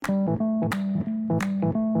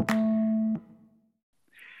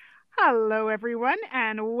Hello, everyone,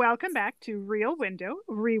 and welcome back to Real Window,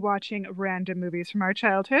 rewatching random movies from our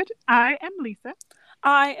childhood. I am Lisa,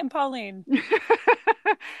 I am Pauline. and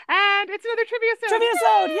it's another trivia episode. Trivia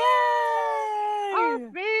zone! Our Yay!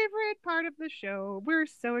 favorite part of the show. We're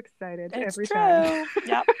so excited It's every time. true.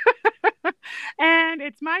 Yep. And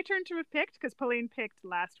it's my turn to have picked because Pauline picked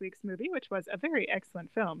last week's movie, which was a very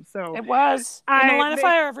excellent film. So It was In the I Line of make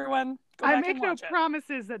Fire, everyone. Go I back make and no watch it.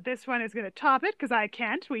 promises that this one is going to top it because I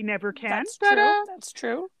can't. We never can. That's But true. That's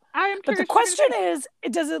true. I am But the curious what you're question gonna is,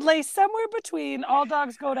 does it lay somewhere between All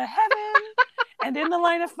Dogs Go to Heaven and In the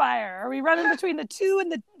Line of Fire? Are we running between the 2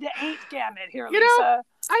 and the 8 gamut here, You Lisa? know,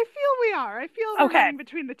 I feel we are. I feel we're Okay. running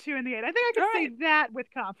between the 2 and the 8. I think I can All say right. that with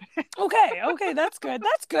confidence. Okay, that's good.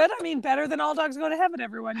 That's good. I mean, better than All Dogs Go to Heaven,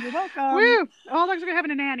 everyone. You're welcome. Woo! All dogs are gonna have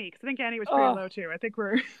an Annie because I think Annie was pretty Oh. low too. I think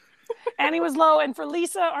we're Annie was low, and for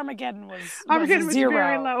Lisa, Armageddon was Armageddon was 0.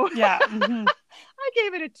 very low. Yeah. Mhm. I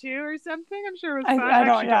gave it a 2 or something. I'm sure it was I fun. don't-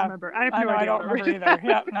 Actually, yeah. don't remember. I have no I know, idea. I don't what it remember was. either.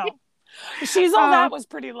 Yeah, no. She's All That was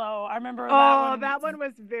pretty low. I remember that one. Oh, that one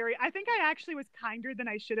was very. I think I actually was kinder than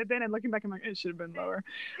I should have been. And looking back, I'm like, it should have been lower.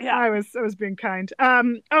 Yeah. I was being kind.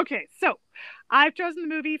 Okay, so I've chosen the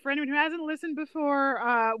movie for anyone who hasn't listened before.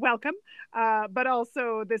 Welcome. But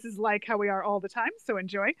also, this is like how we are all the time, so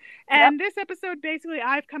enjoy. And this episode, basically,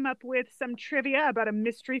 I've come up with some trivia about a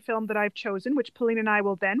mystery film that I've chosen, which Pauline and I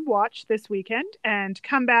will then watch this weekend and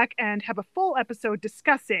come back and have a full episode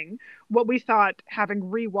discussing what we thought, having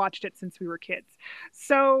rewatched it since we were kids.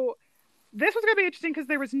 So this was going to be interesting because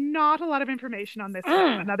there was not a lot of information on this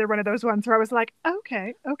film. Another one of those ones where I was like,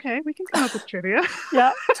 okay, we can come up with trivia.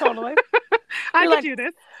 Yeah, totally. I You're can do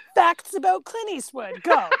this. Facts about Clint Eastwood.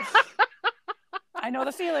 Go. I know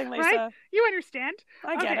the feeling, Lisa. Right? You understand.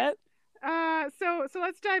 I get it. So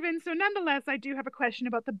let's dive in. So nonetheless, I do have a question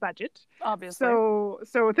about the budget. Obviously.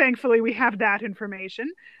 So thankfully we have that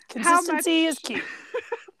information. Consistency is key.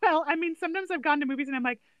 Well, I mean, sometimes I've gone to movies and I'm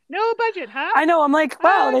like, no budget, huh? I know. I'm like,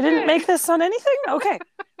 wow, they didn't Okay. make this on anything? Okay.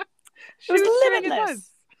 It was Shoestring limitless.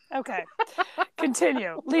 Okay.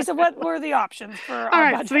 Continue. Lisa, what were the options for our All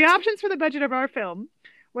right, budget? so the options for the budget of our film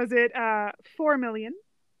was it 4 million,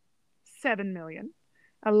 7 million,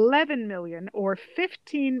 11 million, or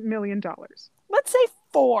 $15 million? Let's say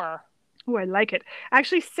 4. Oh, I like it.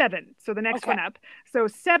 Actually, 7. So the next Okay. one up. So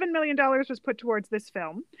 $7 million was put towards this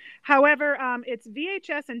film. However, its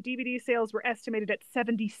VHS and DVD sales were estimated at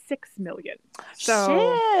 76 million. So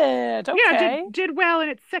Shit. Okay. yeah, did well in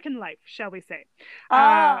its second life, shall we say?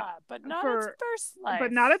 But not its for- first life.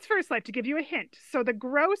 But not its first life. To give you a hint, so the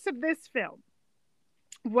gross of this film,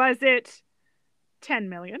 was it 10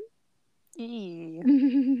 million, E.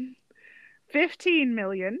 15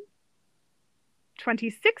 million,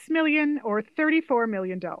 26 million, or $34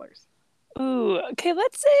 million? Ooh. Okay.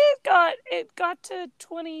 Let's say it got to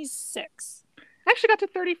 26. Actually got to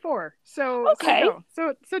 34. So Okay.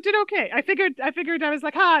 So did okay. I figured I was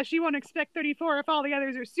like, she won't expect 34 if all the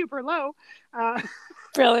others are super low.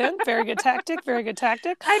 Brilliant. Very good tactic. Very good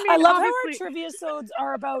tactic. I mean, I love how our obviously- trivia sods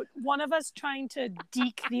are about one of us trying to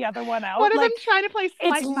deke the other one out. One of Like, them trying to play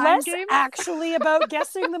slight it's mind less games. actually about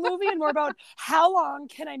guessing the movie and more about how long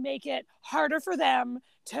can I make it harder for them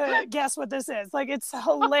to guess what this is. Like, it's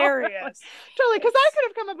hilarious. Totally, because I could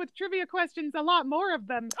have come up with trivia questions, a lot more of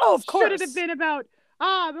them. Oh, of course. Should it have been about,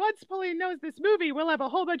 once Pauline knows this movie, we'll have a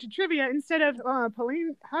whole bunch of trivia instead of,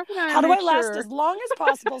 Pauline, how can I How do make I last sure? as long as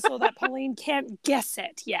possible so that Pauline can't guess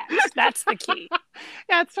it yet? That's the key.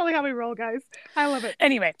 Yeah, it's totally how we roll, guys. I love it.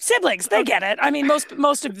 Anyway, siblings, they get it. I mean,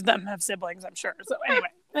 most of them have siblings, I'm sure. So anyway,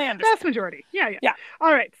 they understand. Vast majority. Yeah. Yeah.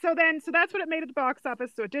 All right. So that's what it made at the box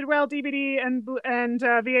office. So it did well, DVD and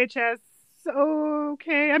VHS.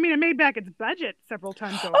 Okay. I mean, it made back its budget several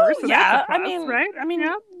times over. Oh, so yeah. that's a plus, right?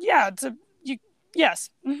 Yeah, it's a yes.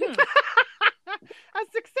 Mhm. A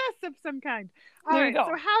success of some kind. All There right. you go.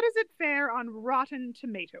 So how does it fare on Rotten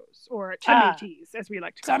Tomatoes, or tomatoes, as we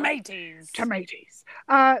like to call it? Tomatoes.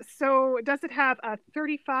 So does it have a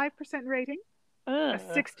 35% rating, a Ugh.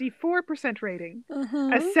 64% rating,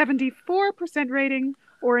 Mhm. a 74% rating,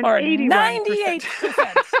 or an Or 81%?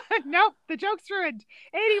 98%. Nope, the joke's ruined.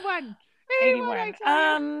 81. 81. I 81.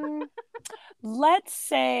 tell you. Let's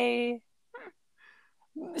say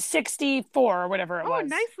 64 or whatever it Oh, was.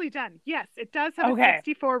 nicely done. Yes, it does have Okay. a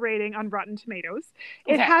 64 rating on Rotten Tomatoes.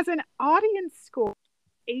 It Okay. has an audience score of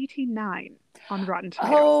 89 on Rotten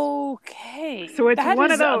Tomatoes. Okay. So it's That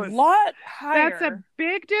one is of those. a lot higher. That's a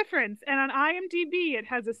big difference. And on IMDb, it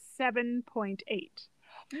has a 7.8.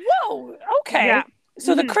 Whoa. Okay. Yeah.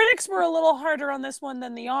 So the critics were a little harder on this one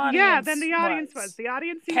than the audience. Yeah, than the audience was. The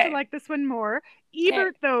audience seemed to like this one more.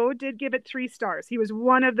 Ebert, though, did give it 3 stars. He was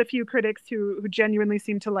one of the few critics who genuinely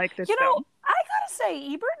seemed to like this film. You know, I gotta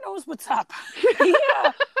say, Ebert knows what's up.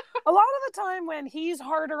 Yeah. A lot of the time when he's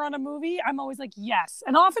harder on a movie, I'm always like, yes.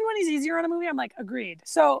 And often when he's easier on a movie, I'm like, agreed.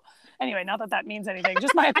 So anyway, not that means anything.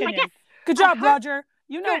 Just my opinion. Good job, Roger.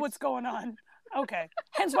 You know what's going on. Okay.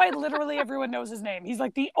 Hence why literally everyone knows his name. He's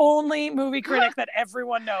like the only movie critic that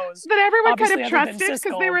everyone knows. That everyone kind of trusted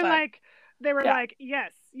because they were like,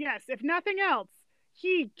 yes. If nothing else,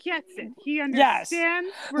 he gets it. He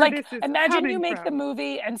understands where this is imagine you make from. the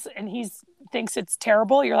movie and he thinks it's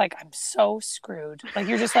terrible. You're like, I'm so screwed. Like,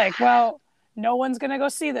 you're just like, well, no one's going to go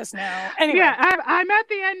see this now. Anyway. Yeah, I'm at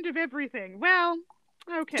the end of everything. Well,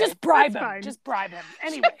 okay. Just bribe him. Fine. Just bribe him.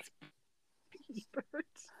 Anyway. Ebert.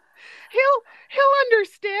 He'll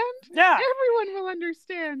understand. Yeah. Everyone will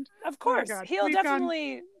understand. Of course. Oh, he'll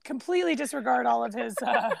definitely completely disregard all of his,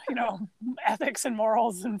 ethics and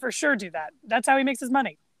morals, and for sure do that. That's how he makes his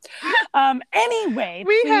money. Anyway,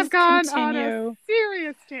 we have gone on a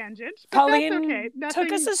serious tangent. Pauline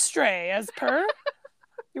took us astray, as per.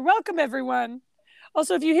 You're welcome, everyone.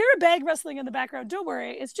 Also, if you hear a bag rustling in the background, don't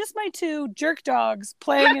worry. It's just my 2 jerk dogs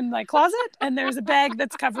playing in my closet, and there's a bag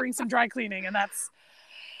that's covering some dry cleaning, and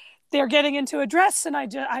they're getting into a dress, and I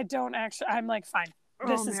don't actually, I'm like, fine.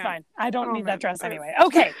 This is fine. I don't need that dress anyway.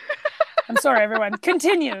 Okay. I'm sorry, everyone.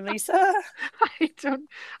 Continue, Lisa.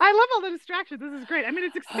 I love all the distractions. This is great. I mean,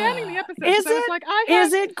 it's expanding the episode.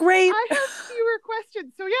 Is it great? I have fewer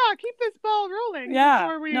questions. So yeah, keep this ball rolling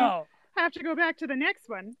before we have to go back to the next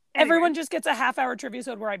one. Anyway. Everyone just gets a half-hour trivia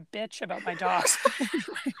episode where I bitch about my dogs.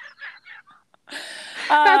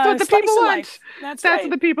 That's what the people want. That's what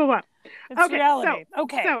the people want. It's reality.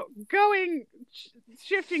 So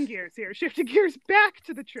shifting gears back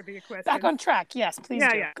to the trivia question. Back on track. Yes, please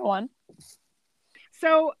do. Go on.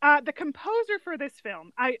 So the composer for this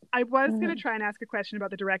film, I was going to try and ask a question about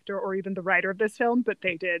the director or even the writer of this film, but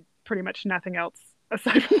they did pretty much nothing else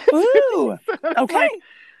aside from this. Ooh, so okay.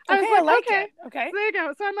 I like it. Okay. So there you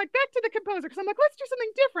go. So I'm like, back to the composer, because I'm like, let's do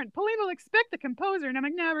something different. Pauline will expect the composer, and I'm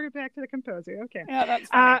like, no, we're back to the composer. Okay. Yeah, that's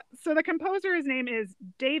fine. So the composer, his name is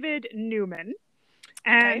David Newman,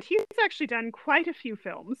 and he's actually done quite a few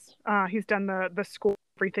films. He's done the score,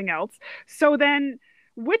 everything else. So then,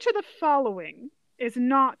 which of the following is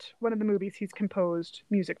not one of the movies he's composed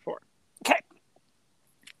music for? Okay.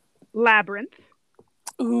 Labyrinth.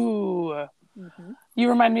 Ooh. Mm-hmm. You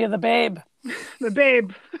remind me of The Babe. The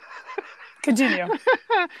Babe. Continue.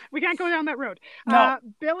 We can't go down that road. No.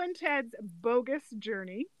 Bill and Ted's Bogus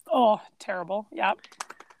Journey. Oh, terrible. Yep.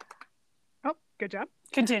 Oh, good job.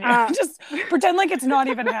 Continue. Just pretend like it's not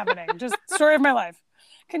even happening. Just story of my life.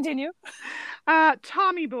 Continue.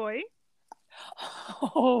 Tommy Boy.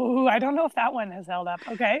 Oh, I don't know if that one has held up.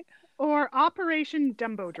 Okay. Or Operation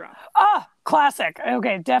Dumbo Drop. Ah, classic.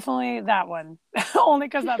 Okay, definitely that one. Only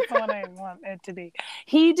because that's the one I want it to be.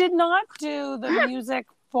 He did not do the music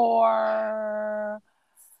for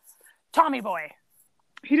Tommy Boy.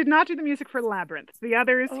 He did not do the music for Labyrinth. The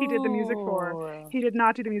others he did the music for. He did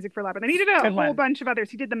not do the music for Labyrinth. And he did a whole bunch of others.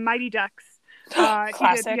 He did the Mighty Ducks.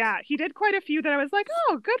 Classic. He did quite a few that I was like,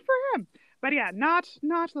 oh, good for him. But yeah, not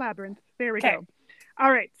Labyrinth. There we go.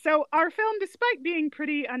 All right. So our film, despite being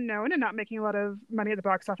pretty unknown and not making a lot of money at the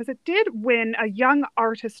box office, it did win a Young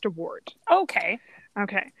Artist Award. Okay.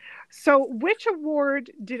 So which award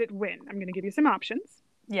did it win? I'm going to give you some options.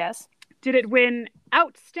 Yes. Did it win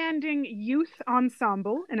Outstanding Youth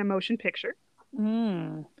Ensemble in a Motion Picture?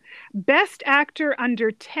 Best Actor Under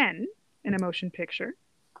 10 in a Motion Picture?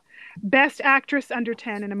 Best Actress Under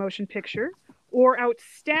 10 in a Motion Picture? Or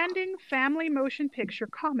Outstanding Family Motion Picture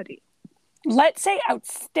Comedy? Let's say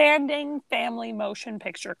Outstanding Family Motion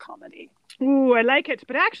Picture Comedy. Ooh, I like it.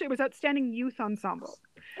 But actually, it was Outstanding Youth Ensemble.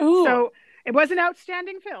 Ooh. So it was an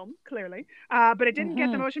outstanding film, clearly. But it didn't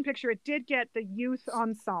get the motion picture. It did get the youth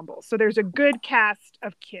ensemble. So there's a good cast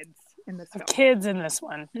of kids in this film. Kids in this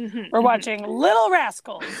one. We're watching Little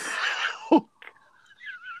Rascals.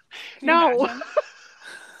 No.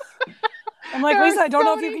 I'm like, Lisa, I don't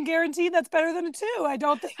know if you can guarantee that's better than a 2. I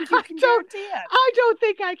don't think you can guarantee it. I don't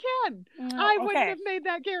think I can. I wouldn't have made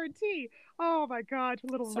that guarantee. Oh my God,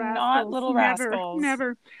 Little Rascals. Not Little Rascals.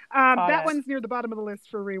 Never. That one's near the bottom of the list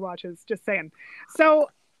for rewatches, just saying. So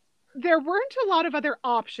there weren't a lot of other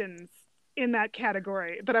options in that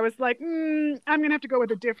category, but I was like, I'm going to have to go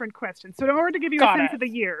with a different question. So in order to give you a sense of the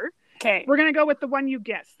year, we're going to go with the one you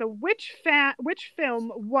guessed. So which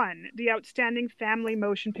film won the Outstanding Family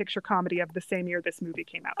Motion Picture Comedy of the same year this movie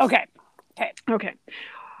came out? Okay.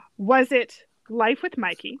 Was it Life with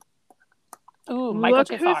Mikey? Ooh, Michael Look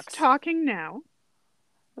J. Who's Fox. Talking Now.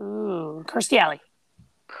 Ooh, Kirstie Alley.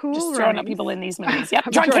 Cool Just Runnings. throwing up people in these movies.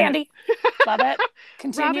 Yep. John Candy. Love it.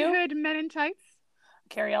 Continue. Robin Hood Men in Tights.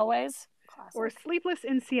 Carrie Elways. Classic. Or Sleepless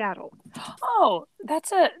in Seattle. Oh, is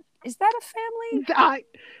that a family?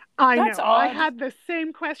 I That's know. odd. I had the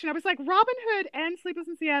same question. I was like, Robin Hood and Sleepless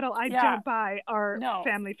in Seattle, I don't buy are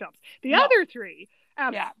family films. The other three,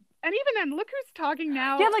 and even then, Look Who's Talking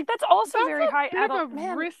Now. Yeah, like that's also very high adult.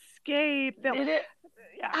 Risque film.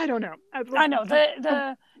 I don't know. I know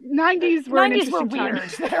the 90s were 90s were weird.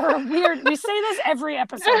 They were weird. We say this every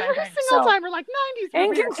episode. Every single time we're like 90s. Were in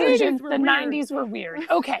weird. conclusion, the weird. 90s were weird.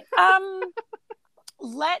 Okay.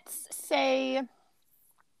 Let's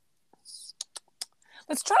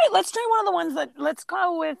try one of the ones let's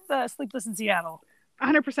go with Sleepless in Seattle.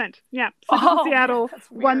 100%. Yeah. Sleepless in Seattle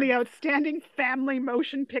won the Outstanding Family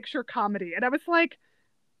Motion Picture Comedy. And I was like,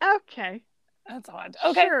 okay. That's odd.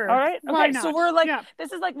 Okay. Sure. All right. Okay. Why not? So we're like,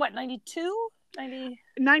 this is like what, 92?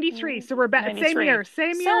 93. So we're back. 93.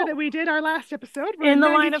 Same year that we did our last episode. We're in the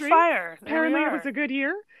Line of Fire. Apparently it was a good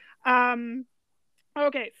year.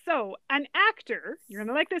 Okay. So an actor, you're going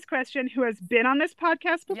to like this question, who has been on this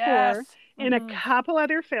podcast before in a couple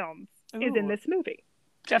other films is in this movie.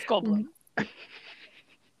 Jeff Goldblum.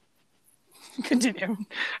 Continue.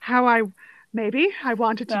 How I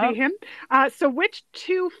wanted to be him. So which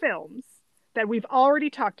two films that we've already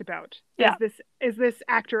talked about is this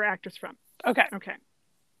actor or actress from? Okay.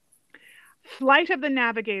 Flight of the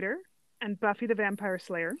Navigator and Buffy the Vampire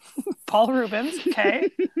Slayer. Paul Rubens.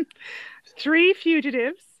 Okay. Three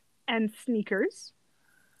Fugitives and Sneakers.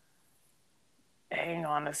 Hang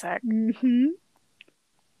on a sec. Mm-hmm.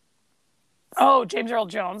 Oh, James Earl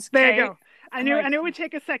Jones. There you go. I knew it would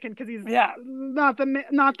take a second because he's not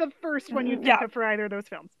the first one you'd think of for either of those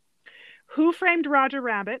films. Who Framed Roger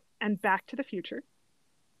Rabbit and Back to the Future.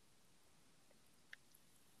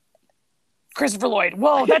 Christopher Lloyd.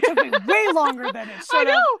 Whoa, that took me way longer than it should have.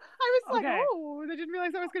 I know. I was like, I didn't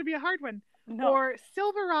realize that was going to be a hard one. No. Or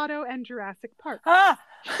Silverado and Jurassic Park.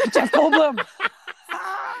 Jeff Goldblum. When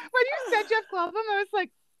you said Jeff Goldblum, I was like,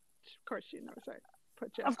 of course you know. Sorry.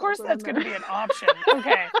 Of course that's going to be an option.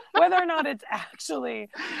 Okay. Whether or not it's actually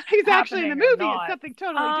he's actually in the movie, it's something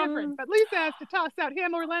totally different. But Lisa has to toss out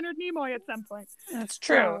him or Leonard Nimoy at some point. That's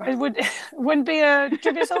true. It wouldn't be a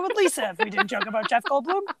trivia show with Lisa if we didn't joke about Jeff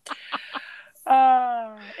Goldblum.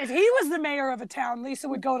 If he was the mayor of a town, Lisa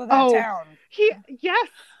would go to that town. Yes,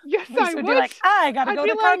 Lisa I would. Be like, I gotta go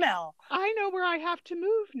to Carmel. I know where I have to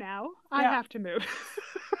move now. I have to move.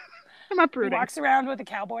 I'm uprooting. He walks around with a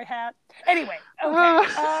cowboy hat. Anyway,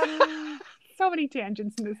 okay. So many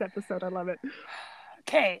tangents in this episode. I love it.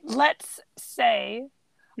 Okay, let's say,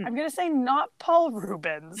 I'm going to say not Paul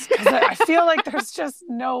Rubens, because I feel like there's just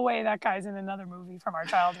no way that guy's in another movie from our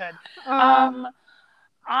childhood. I'm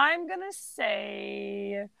going to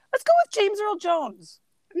say, let's go with James Earl Jones.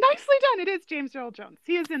 Nicely done. It is James Earl Jones.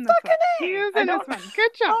 He is in this one. He is in this one.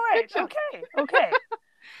 Good job. All right. Good job. Okay.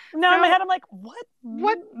 Now in my head, I'm like, what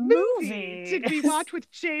movie did we watch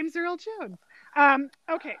with James Earl Jones?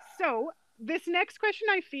 Okay, so this next question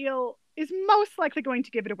I feel is most likely going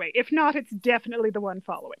to give it away. If not, it's definitely the one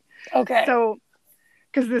following. Okay. So,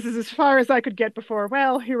 because this is as far as I could get before.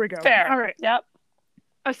 Well, here we go. Fair. All right. Yep.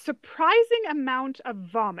 A surprising amount of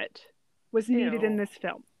vomit was needed in this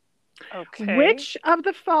film. Okay. Which of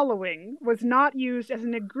the following was not used as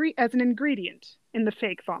an ingredient in the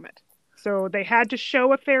fake vomit? So they had to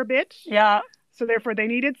show a fair bit. Yeah. So therefore they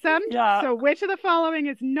needed some. Yeah. So which of the following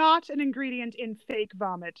is not an ingredient in fake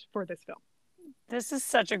vomit for this film? This is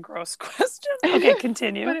such a gross question. Okay,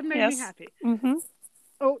 continue. But it made me happy. Mm-hmm.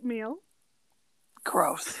 Oatmeal.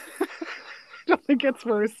 Gross. It only gets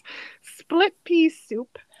worse. Split pea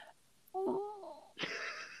soup.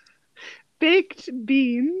 Baked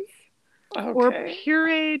beans. Or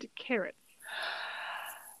pureed carrots.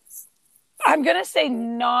 I'm going to say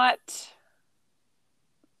not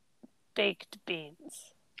baked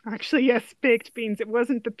beans. Actually, yes, baked beans. It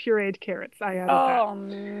wasn't the pureed carrots. I added that. Oh,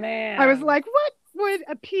 man. I was like, what would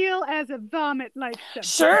appeal as a vomit like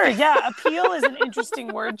substance? Sure, yeah. Appeal is an interesting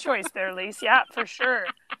word choice there, Lise. Yeah, for sure.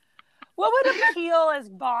 What would appeal as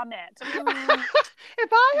vomit? If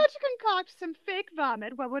I had to concoct some fake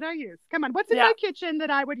vomit, what would I use? Come on, what's in my kitchen that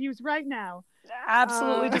I would use right now?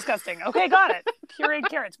 Absolutely disgusting. Okay, got it. Pureed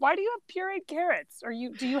carrots. Why do you have pureed carrots?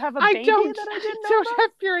 Do you have a baby that I didn't know I don't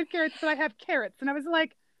have pureed carrots, but I have carrots. And I was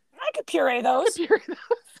like, I could puree those.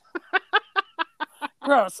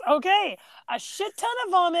 Gross. Okay. A shit ton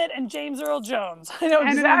of vomit and James Earl Jones. I know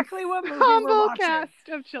exactly what movie we're watching. Cast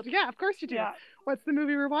of children. Yeah, of course you do. Yeah. What's the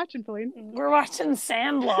movie we're watching, Pauline? We're watching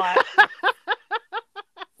Sandlot.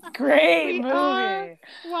 Great We movie. are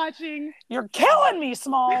watching. You're killing me,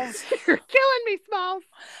 Smalls. You're killing me, Smalls.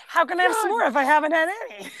 How can I have some more if I haven't had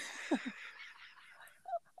any?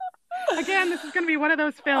 Again, this is going to be one of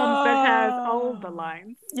those films that has all the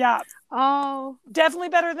lines. Yeah. All definitely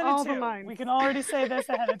better than all a 2. the lines. We can already say this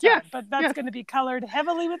ahead of time. Yes, but that's going to be colored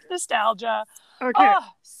heavily with nostalgia. Okay. Oh,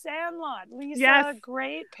 Sandlot. Lisa, yes.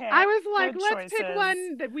 Great pick. I was like, Good let's choices. pick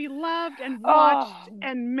one that we loved and watched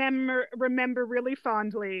and remember really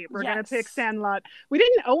fondly. We're going to pick Sandlot. We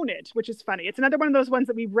didn't own it, which is funny. It's another one of those ones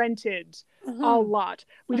that we rented a lot.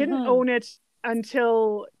 We didn't own it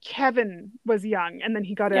until Kevin was young, and then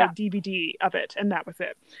he got a DVD of it, and that was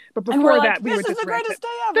it. But before that, we would just rent it. This is the greatest day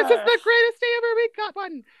ever. This is the greatest day ever. We got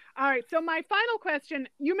one. All right, so my final question,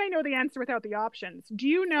 you may know the answer without the options. Do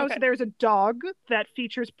you know, so there's a dog that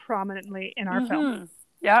features prominently in our film?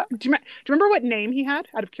 Yeah. Do you remember what name he had,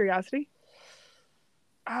 out of curiosity?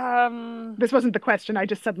 This wasn't the question. I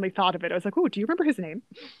just suddenly thought of it. I was like, oh, do you remember his name?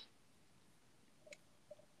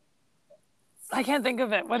 I can't think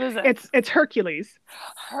of it. What is it? It's Hercules.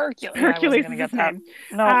 Hercules is his name.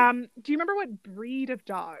 No. Do you remember what breed of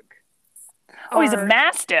dog? Oh, he's a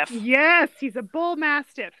Mastiff. Yes, he's a bull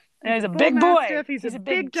Mastiff. And he's a big boy. He's a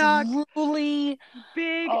big dog. Drooly.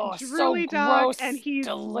 Big, so drooly dog. Gross, and he's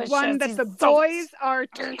delicious. one that the boys are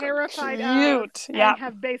terrified of. And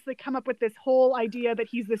have basically come up with this whole idea that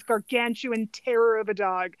he's this gargantuan terror of a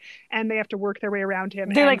dog. And they have to work their way around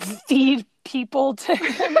him. They feed people to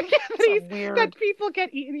him. That people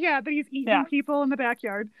get eaten. Yeah, that he's eating people in the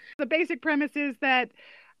backyard. The basic premise is that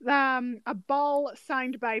a ball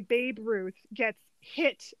signed by Babe Ruth gets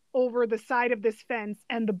hit over the side of this fence,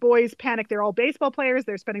 and the boys panic. They're all baseball players.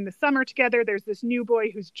 They're spending the summer together. There's this new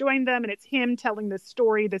boy who's joined them, and it's him telling this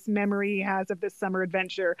story, this memory he has of this summer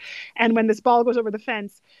adventure. And when this ball goes over the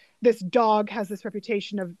fence, this dog has this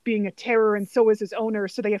reputation of being a terror, and so is his owner.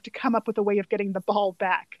 So they have to come up with a way of getting the ball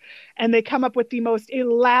back. And they come up with the most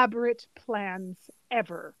elaborate plans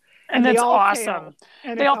ever. And that's awesome.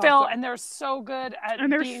 They all fail, and they're so good at and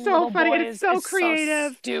they're being so funny, boys. and it's so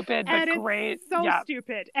creative, so stupid, but and great. It's so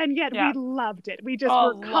stupid, and yet we loved it. We just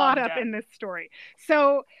were caught up in this story.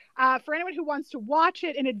 So, for anyone who wants to watch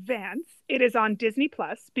it in advance, it is on Disney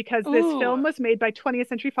Plus because this film was made by 20th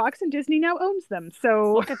Century Fox, and Disney now owns them.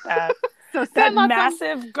 So look at that. So that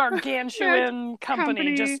massive gargantuan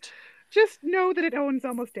company just know that it owns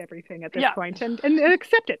almost everything at this point and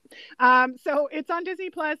accept it. So it's on Disney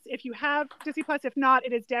Plus. If you have Disney Plus, if not,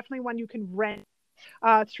 it is definitely one you can rent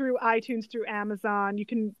through iTunes, through Amazon. You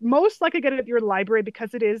can most likely get it at your library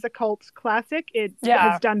because it is a cult classic. It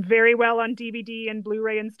has done very well on DVD and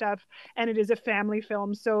Blu-ray and stuff, and it is a family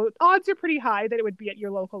film. So odds are pretty high that it would be at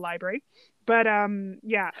your local library. But I'm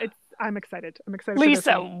excited.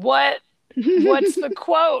 Lisa, what's the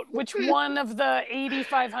quote? Which one of the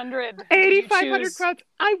 8,500? 8,500 quotes.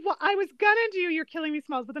 I was gonna do "You're Killing Me,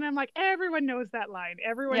 Smalls," but then I'm like, everyone knows that line.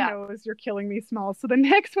 Everyone knows "You're Killing Me, Smalls." So the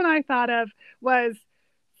next one I thought of was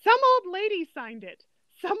some old lady signed it.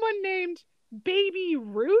 Someone named Baby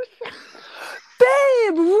Ruth.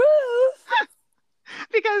 Babe Ruth.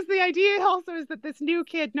 Because the idea also is that this new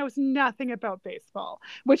kid knows nothing about baseball,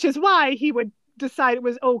 which is why he would decide it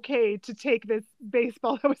was okay to take this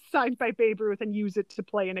baseball that was signed by Babe Ruth and use it to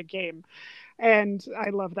play in a game. And I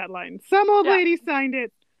love that line. Some old lady signed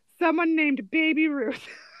it. Someone named Baby Ruth.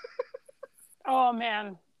 Oh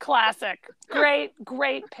man, classic. Great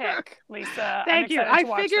pick, Lisa. Thank you. I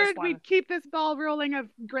figured we'd keep this ball rolling of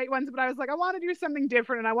great ones, but I was like, I want to do something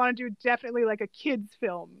different, and I want to do definitely like a kids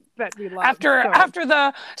film that we love. After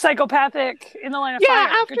the psychopathic In the Line of Fire.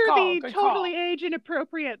 Yeah, after the totally age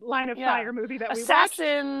inappropriate Line of Fire movie that we watched.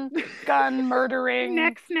 Assassin, gun murdering,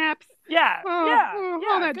 neck snaps.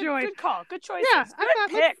 All that joy. Good call. Good choices. Yeah, good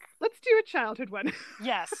pick. Let's do a childhood one.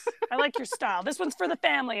 Yes, I like your style. This one's for the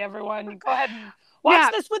family. Everyone, go ahead and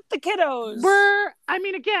watch this with the kiddos.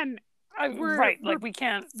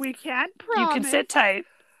 We can't promise. You can sit tight,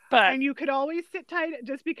 and you could always sit tight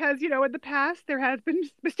just because, in the past there has been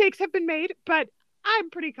mistakes have been made, but I'm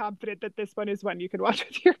pretty confident that this one is one you can watch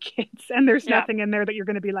with your kids, and there's nothing in there that you're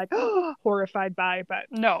going to be like horrified by. But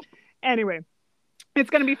no. Anyway, it's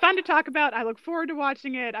going to be fun to talk about. I look forward to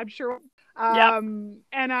watching it. I'm sure. And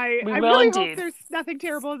I really hope there's nothing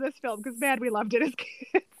terrible in this film because, man, we loved it as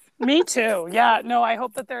kids. Me too. Yeah. No, I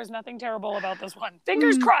hope that there's nothing terrible about this one.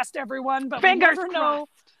 Fingers crossed, everyone. But we never know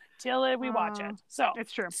till we watch it. So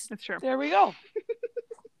it's true. There we go.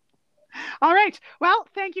 All right. Well,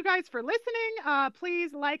 thank you guys for listening.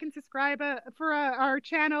 Please like and subscribe for our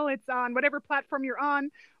channel. It's on whatever platform you're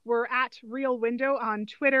on. We're at Real Window on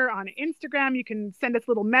Twitter, on Instagram. You can send us a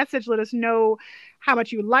little message. Let us know how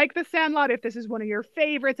much you like The Sandlot, if this is one of your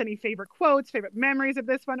favorites, any favorite quotes, favorite memories of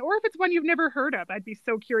this one, or if it's one you've never heard of. I'd be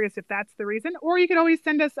so curious if that's the reason. Or you can always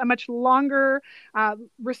send us a much longer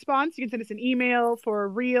response. You can send us an email for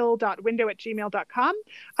real.window@gmail.com.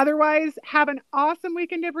 Otherwise, have an awesome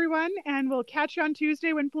weekend, everyone, and we'll catch you on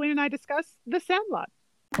Tuesday when Pauline and I discuss The Sandlot.